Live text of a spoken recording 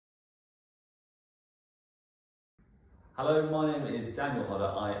Hello, my name is Daniel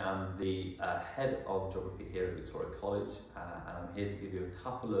Hodder. I am the head of geography here at Victoria College, and I'm here to give you a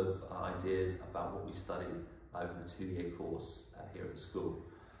couple of ideas about what we study over the two-year course here at the school.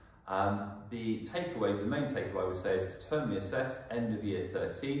 The main takeaway I would say is it's terminally assessed, end of year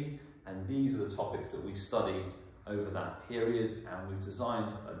 13, and these are the topics that we studied over that period, and we've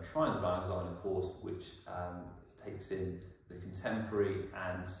designed and tried to design a course which takes in the contemporary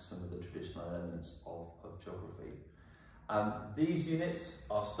and some of the traditional elements of geography. These units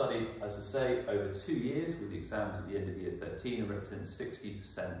are studied, as I say, over 2 years with the exams at the end of year 13 and represent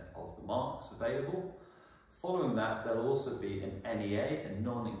 60% of the marks available. Following that, there'll also be an NEA, a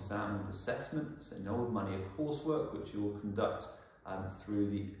non-examined assessment, it's an old money of coursework which you will conduct through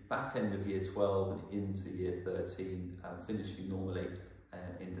the back end of year 12 and into year 13, finishing normally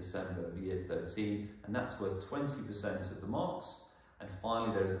in December of year 13, and that's worth 20% of the marks. And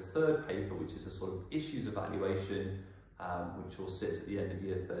finally, there is a third paper which is a sort of issues evaluation which will sit at the end of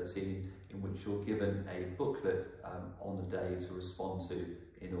year 13, in which you're given a booklet on the day to respond to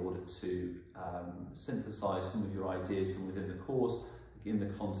in order to synthesise some of your ideas from within the course in the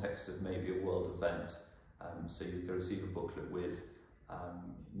context of maybe a world event. So you go receive a booklet with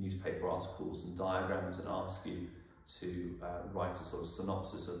newspaper articles and diagrams and ask you to write a sort of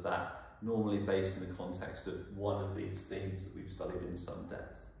synopsis of that, normally based in the context of one of these themes that we've studied in some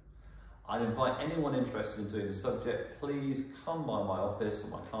depth. I'd invite anyone interested in doing the subject, please come by my office or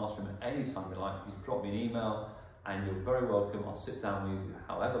my classroom at any time you like. Please drop me an email and you're very welcome. I'll sit down with you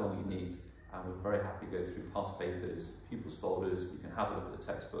however long you need, and we're very happy to go through past papers, pupils folders. You can have a look at the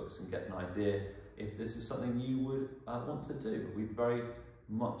textbooks and get an idea if this is something you would want to do. But we'd very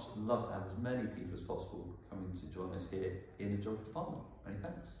much love to have as many people as possible coming to join us here in the geography department. Many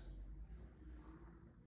thanks.